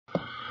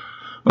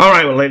All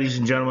right, well, ladies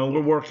and gentlemen, we're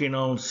working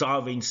on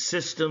solving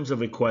systems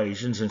of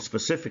equations, and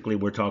specifically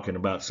we're talking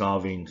about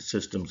solving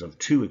systems of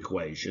two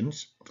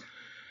equations.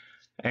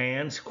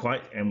 And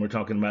we're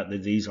talking about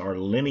that these are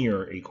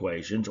linear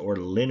equations or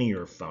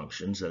linear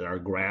functions, that our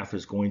graph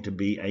is going to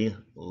be a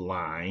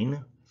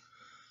line.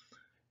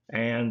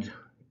 And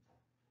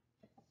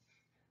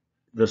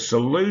the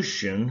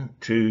solution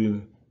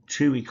to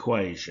two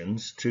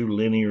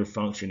linear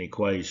function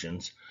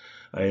equations,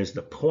 is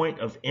the point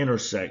of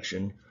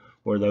intersection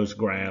where those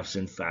graphs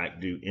in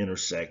fact do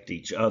intersect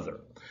each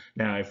other.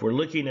 Now, if we're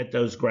looking at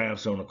those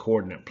graphs on a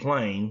coordinate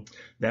plane,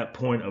 that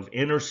point of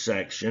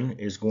intersection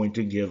is going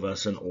to give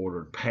us an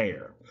ordered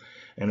pair.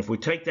 And if we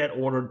take that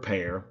ordered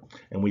pair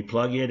and we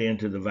plug it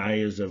into the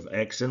values of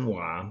x and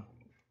y,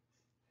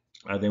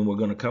 then we're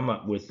going to come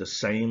up with the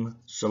same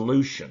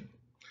solution.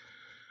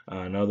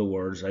 In other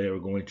words, they are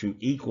going to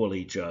equal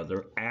each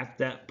other at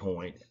that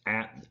point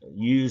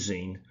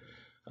using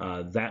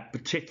that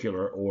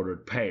particular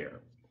ordered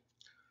pair,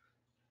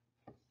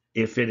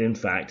 if it in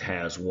fact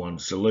has one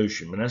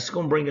solution. But that's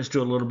going to bring us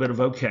to a little bit of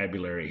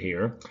vocabulary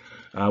here.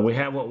 We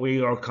have what we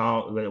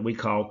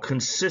call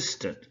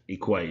consistent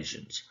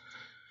equations.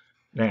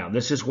 Now,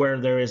 this is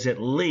where there is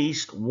at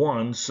least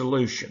one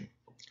solution.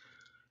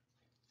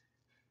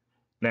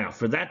 Now,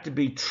 for that to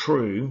be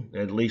true,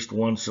 at least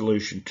one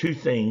solution, two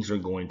things are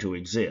going to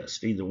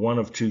exist. Either one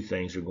of two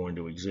things are going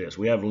to exist.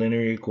 We have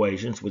linear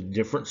equations with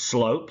different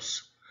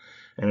slopes,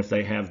 and if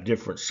they have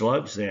different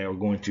slopes, they are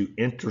going to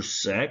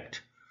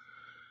intersect.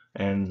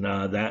 And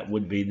that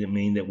would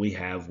mean that we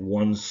have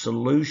one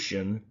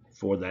solution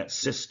for that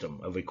system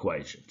of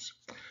equations.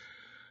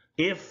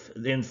 If,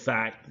 in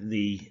fact,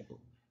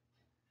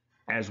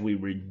 as we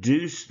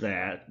reduce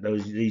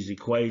these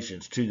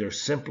equations to their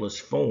simplest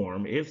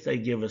form, if they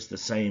give us the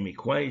same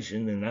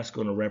equation, then that's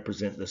going to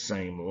represent the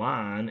same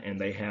line, and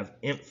they have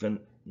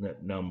infinite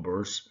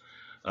numbers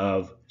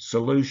of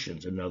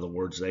solutions. In other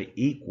words, they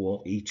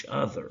equal each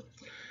other.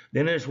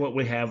 Then there's what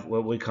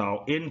we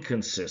call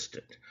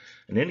inconsistent.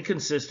 An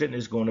inconsistent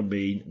is going to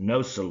be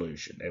no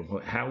solution.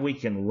 And how we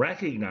can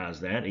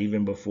recognize that,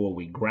 even before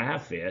we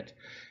graph it,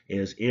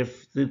 is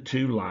if the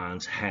two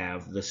lines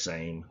have the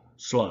same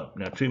slope.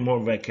 Now, two more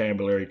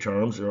vocabulary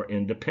terms are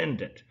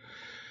independent.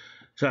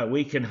 So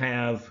we can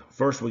have,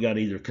 first we got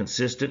either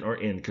consistent or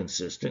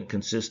inconsistent.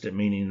 Consistent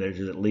meaning there's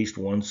at least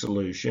one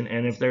solution.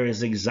 And if there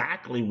is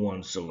exactly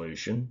one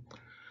solution,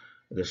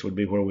 this would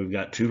be where we've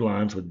got two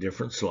lines with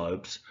different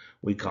slopes.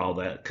 We call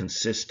that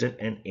consistent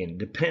and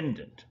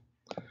independent.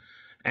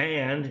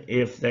 And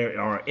if there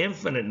are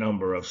infinite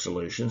number of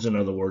solutions, in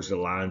other words, the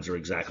lines are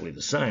exactly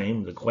the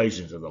same, the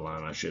equations of the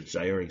line, I should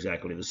say, are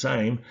exactly the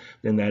same,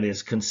 then that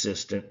is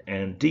consistent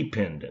and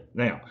dependent.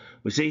 Now,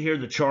 we see here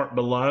the chart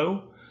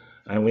below,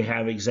 and we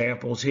have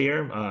examples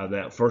here.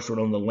 That first one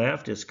on the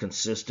left is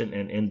consistent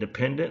and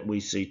independent.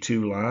 We see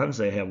two lines.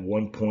 They have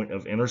one point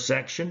of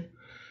intersection,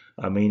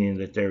 meaning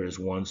that there is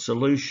one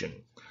solution.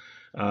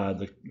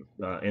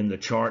 In the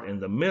chart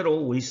in the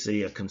middle, we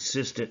see a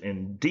consistent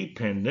and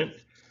dependent.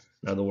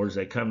 In other words,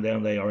 they come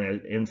down, they are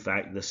in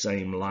fact the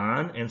same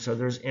line, and so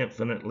there's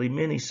infinitely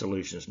many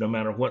solutions. No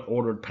matter what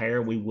ordered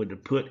pair we would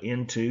have put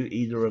into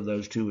either of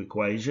those two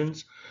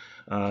equations,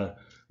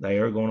 they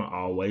are going to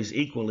always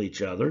equal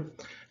each other.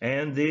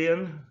 And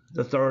then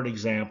the third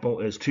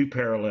example is two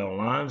parallel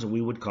lines. We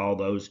would call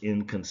those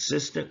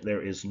inconsistent.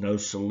 There is no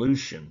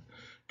solution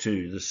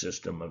to the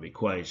system of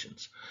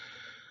equations.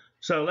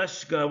 So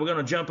let's go. We're going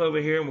to jump over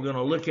here and we're going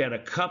to look at a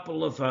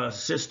couple of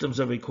systems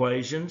of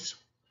equations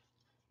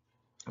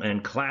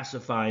and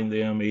classifying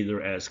them either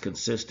as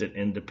consistent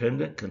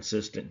independent,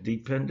 consistent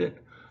dependent,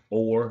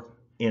 or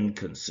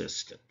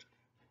inconsistent.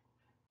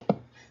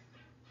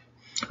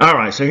 All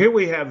right, so here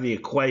we have the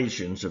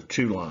equations of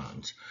two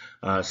lines.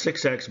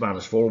 6x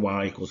minus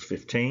 4y equals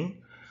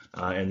 15.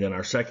 And then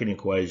our second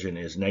equation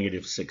is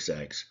negative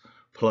 6x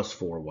plus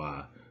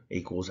 4y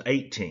equals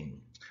 18.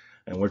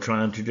 And we're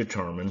trying to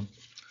determine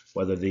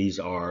whether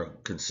these are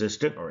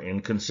consistent or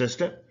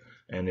inconsistent.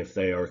 And if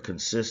they are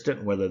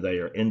consistent, whether they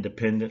are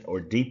independent or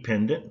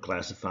dependent,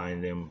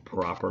 classifying them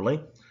properly.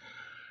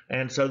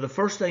 And so the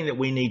first thing that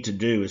we need to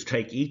do is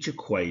take each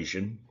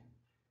equation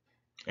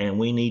and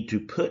we need to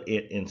put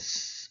it in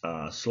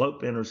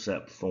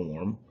slope-intercept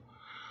form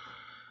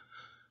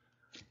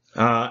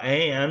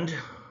and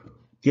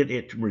get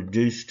it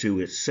reduced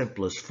to its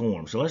simplest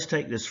form. So let's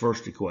take this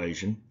first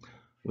equation.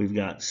 We've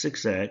got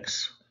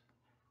 6x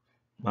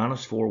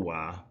minus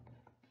 4y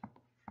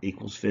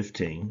equals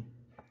 15.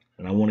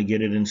 And I want to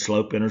get it in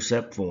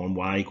slope-intercept form,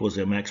 y equals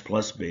mx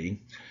plus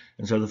b.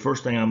 And so the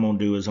first thing I'm going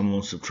to do is I'm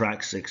going to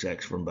subtract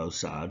 6x from both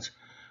sides.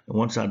 And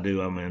once I do,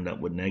 I'm going to end up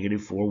with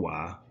negative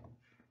 4y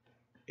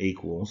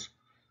equals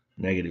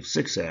negative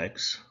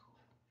 6x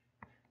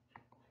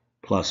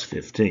plus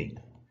 15.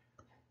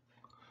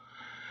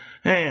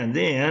 And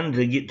then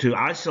to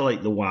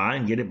isolate the y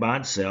and get it by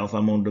itself,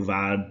 I'm going to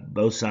divide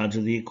both sides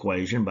of the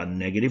equation by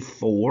negative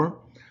 4.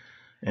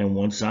 And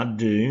once I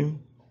do,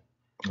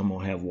 I'm going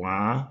to have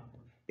y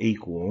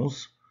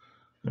equals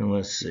And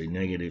let's see,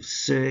 negative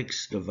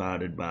 6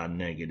 divided by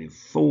negative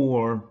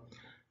 4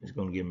 is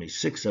going to give me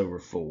 6 over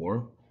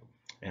 4.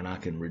 And I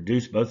can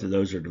reduce, both of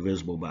those are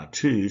divisible by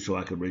 2, so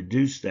I could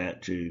reduce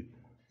that to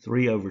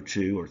 3 over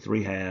 2, or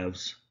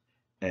 3/2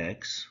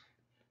 x.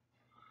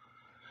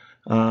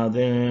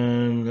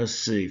 Then, let's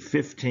see,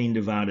 15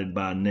 divided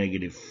by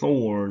negative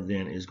 4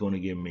 then is going to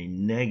give me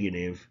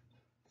negative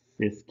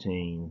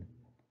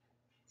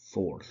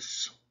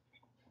 15/4.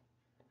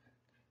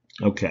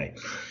 Okay,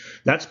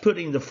 that's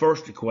putting the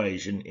first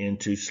equation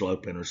into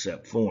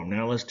slope-intercept form.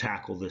 Now let's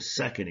tackle this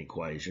second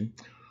equation,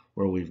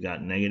 where we've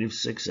got negative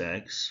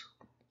 6x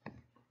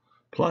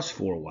plus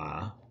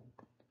 4y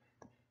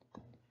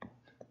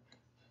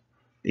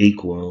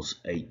equals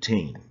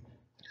 18.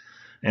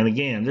 And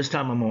again, this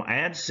time I'm going to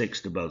add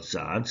 6 to both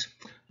sides.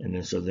 And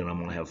then so then I'm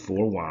going to have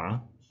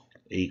 4y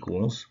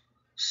equals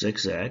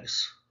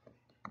 6x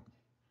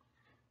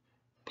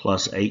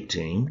plus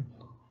 18.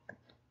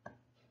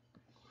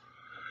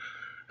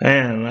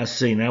 And let's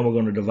see, now we're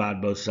going to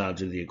divide both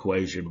sides of the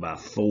equation by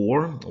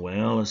 4.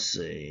 Well, let's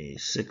see,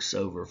 6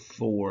 over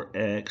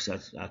 4x,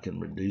 I can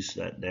reduce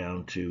that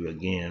down to,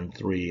 again,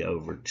 3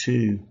 over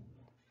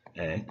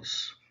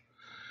 2x.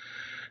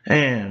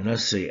 And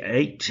let's see,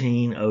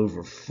 18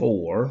 over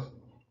 4.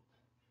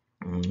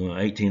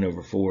 18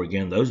 over 4,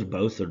 again, those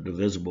both are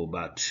divisible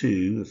by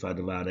 2. If I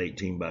divide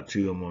 18 by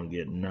 2, I'm going to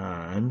get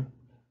 9.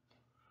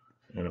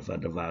 And if I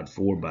divide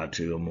 4 by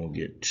 2, I'm going to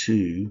get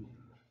 2.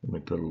 Let me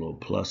put a little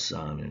plus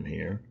sign in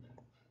here.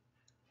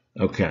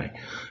 Okay,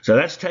 so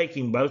that's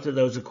taking both of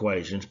those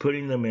equations,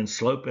 putting them in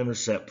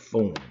slope-intercept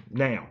form.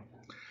 Now,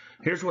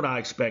 here's what I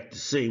expect to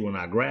see when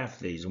I graph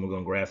these, and we're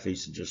going to graph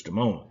these in just a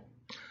moment.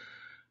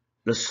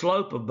 The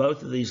slope of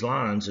both of these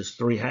lines is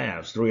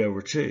 3/2, 3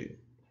 over 2.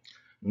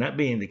 And that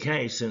being the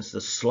case, since the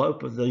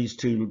slope of these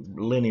two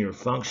linear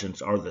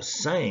functions are the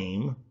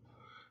same,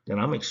 then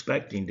I'm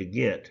expecting to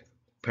get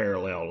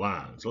parallel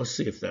lines. Let's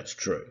see if that's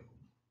true.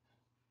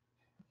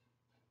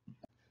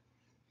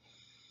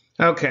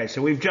 Okay,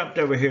 so we've jumped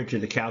over here to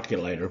the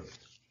calculator,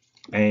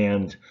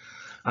 and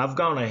I've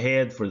gone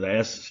ahead for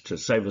this to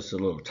save us a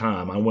little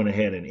time. I went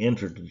ahead and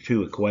entered the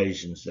two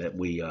equations that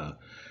we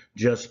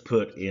just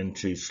put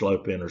into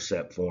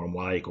slope-intercept form,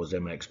 y equals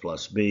mx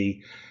plus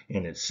b,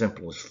 in its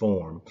simplest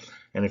form.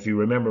 And if you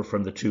remember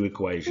from the two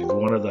equations,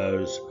 one of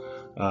those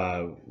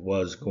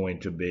was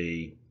going to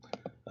be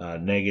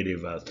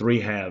negative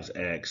 3/2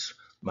 x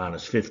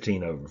minus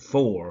 15 over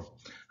 4.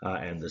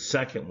 And the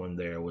second one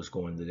there was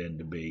going to then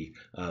to be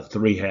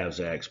 3/2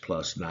 x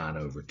plus 9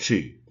 over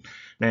 2.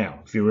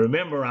 Now, if you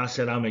remember, I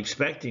said I'm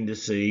expecting to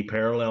see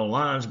parallel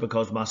lines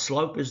because my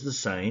slope is the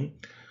same.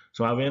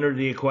 So I've entered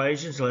the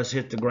equations. So let's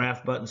hit the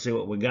graph button, see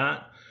what we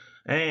got.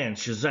 And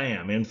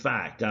shazam, in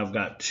fact, I've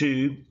got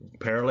two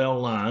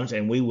parallel lines,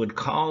 and we would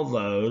call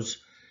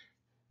those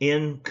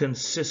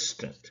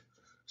inconsistent.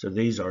 So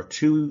these are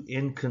two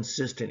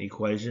inconsistent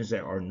equations.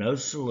 There are no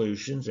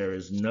solutions. There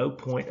is no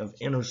point of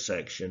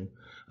intersection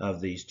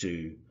of these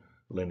two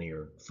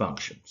linear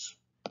functions.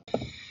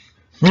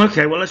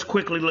 Okay, well, let's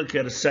quickly look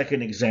at a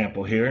second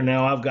example here.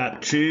 Now I've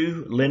got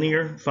two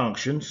linear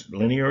functions,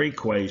 linear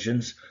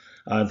equations.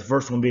 The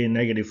first one being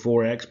negative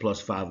 4x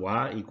plus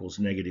 5y equals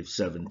negative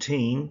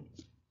 17.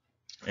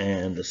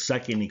 And the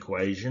second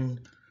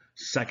equation,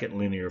 second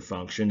linear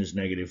function, is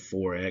negative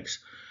 4x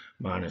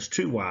minus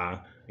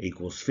 2y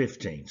equals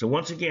 15. So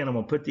once again, I'm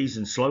going to put these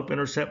in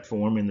slope-intercept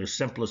form, in their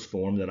simplest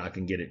form that I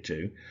can get it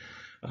to,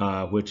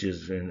 which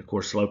is, and of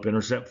course,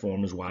 slope-intercept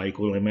form is y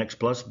equals mx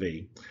plus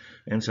b.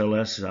 And so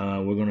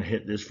we're going to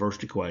hit this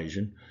first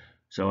equation.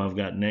 So I've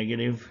got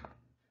negative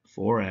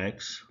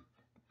 4x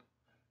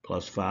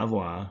plus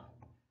 5y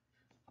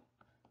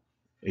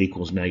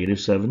equals negative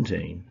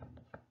 17.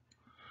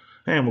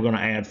 And we're going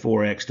to add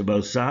 4x to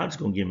both sides.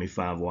 It's going to give me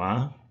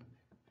 5y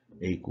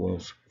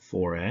equals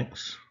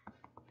 4x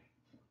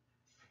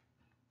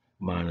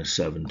minus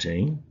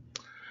 17.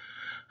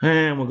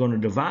 And we're going to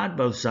divide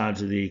both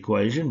sides of the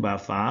equation by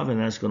 5,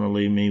 and that's going to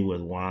leave me with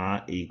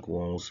y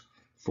equals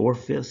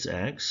 4/5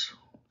 x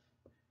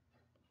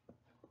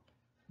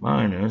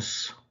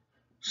minus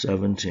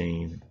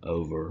 17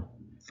 over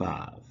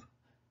 5.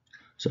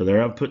 So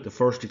there I've put the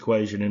first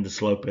equation into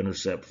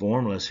slope-intercept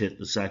form. Let's hit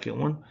the second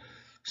one.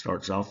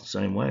 Starts off the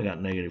same way. I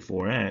got negative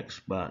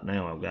 4x, but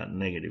now I've got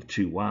negative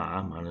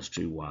 2y minus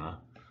 2y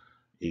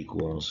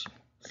equals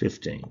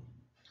 15. I'm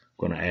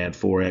going to add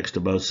 4x to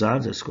both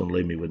sides. That's going to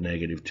leave me with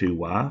negative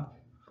 2y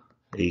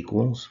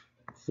equals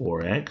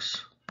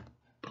 4x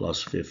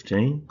plus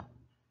 15.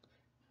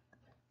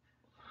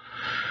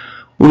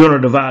 We're going to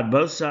divide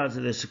both sides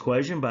of this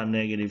equation by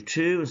negative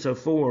 2. And so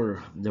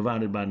 4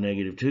 divided by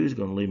negative 2 is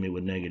going to leave me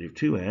with negative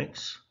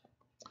 2x.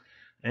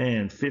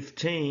 And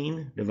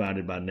 15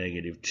 divided by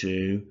negative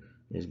 2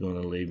 is going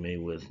to leave me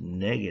with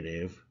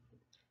negative,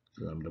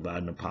 so I'm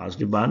dividing a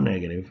positive by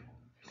negative,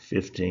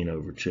 15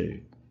 over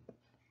 2.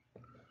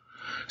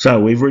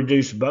 So we've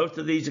reduced both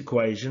of these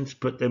equations,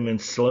 put them in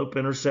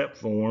slope-intercept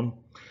form,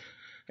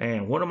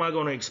 And what am I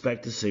going to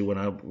expect to see when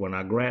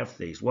I graph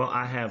these? Well,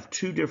 I have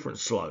two different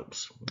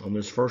slopes. On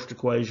this first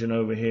equation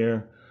over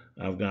here,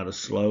 I've got a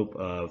slope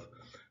of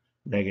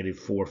negative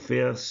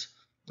 4/5,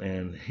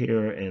 and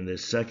here in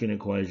this second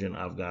equation,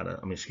 I've got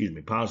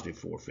positive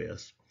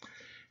 4/5.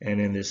 And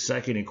in this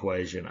second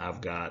equation, I've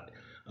got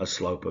a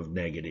slope of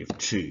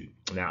 -2.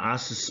 Now, I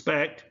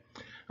suspect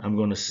I'm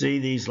going to see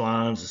these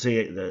lines, see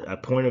a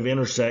point of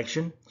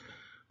intersection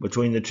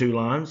between the two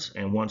lines.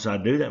 And once I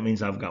do, that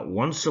means I've got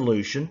one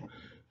solution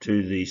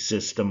to the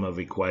system of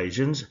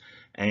equations.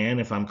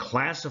 And if I'm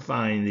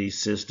classifying these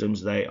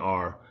systems, they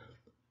are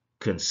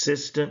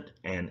consistent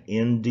and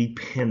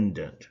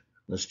independent.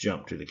 Let's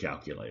jump to the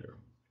calculator.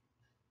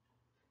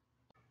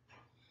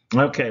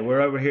 Okay, we're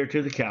over here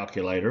to the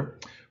calculator.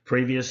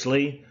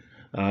 Previously,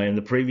 in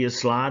the previous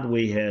slide,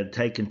 we had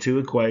taken two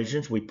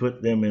equations. We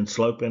put them in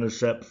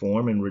slope-intercept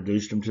form and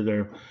reduced them to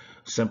their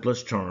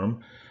simplest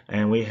term.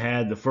 And we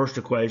had the first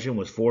equation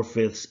was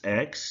 4/5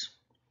 x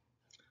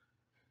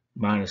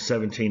minus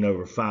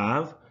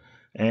 17/5.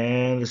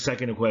 And the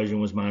second equation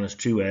was minus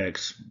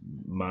 2x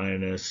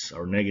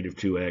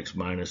 -2x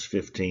minus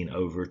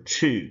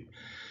 15/2.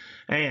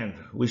 And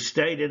we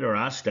stated, or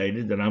I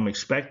stated, that I'm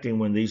expecting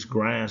when these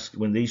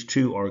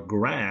two are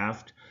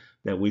graphed,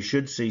 that we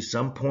should see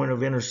some point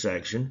of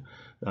intersection,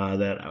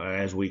 that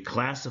as we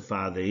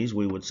classify these,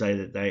 we would say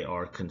that they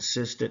are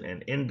consistent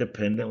and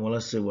independent. Well,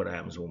 let's see what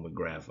happens when we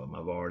graph them.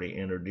 I've already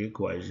entered the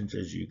equations,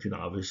 as you can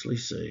obviously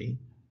see.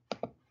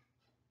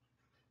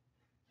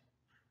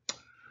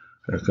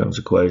 There comes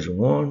equation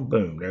 1,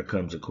 boom, there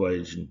comes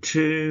equation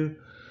 2,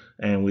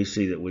 and we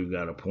see that we've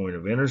got a point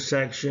of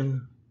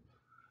intersection.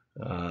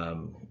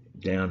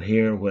 Down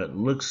here, what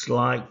looks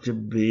like to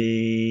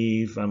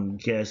be, if I'm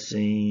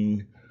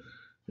guessing,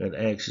 that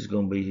x is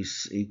going to be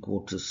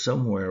equal to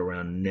somewhere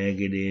around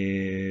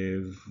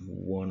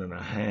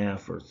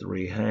 -1.5 or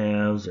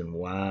 3/2, and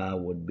y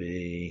would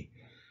be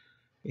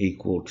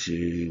equal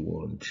to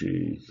 1,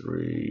 2,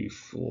 3,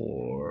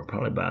 4,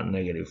 probably about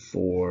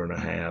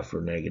 -4.5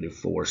 or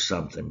 -4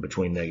 something,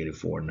 between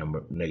 -4 and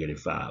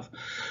 -5.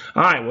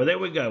 All right, well, there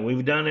we go.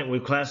 We've done it.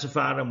 We've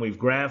classified them. We've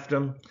graphed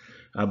them.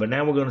 But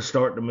now we're going to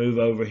start to move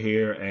over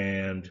here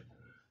and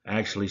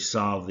actually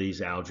solve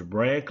these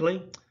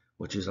algebraically,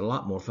 which is a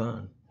lot more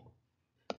fun.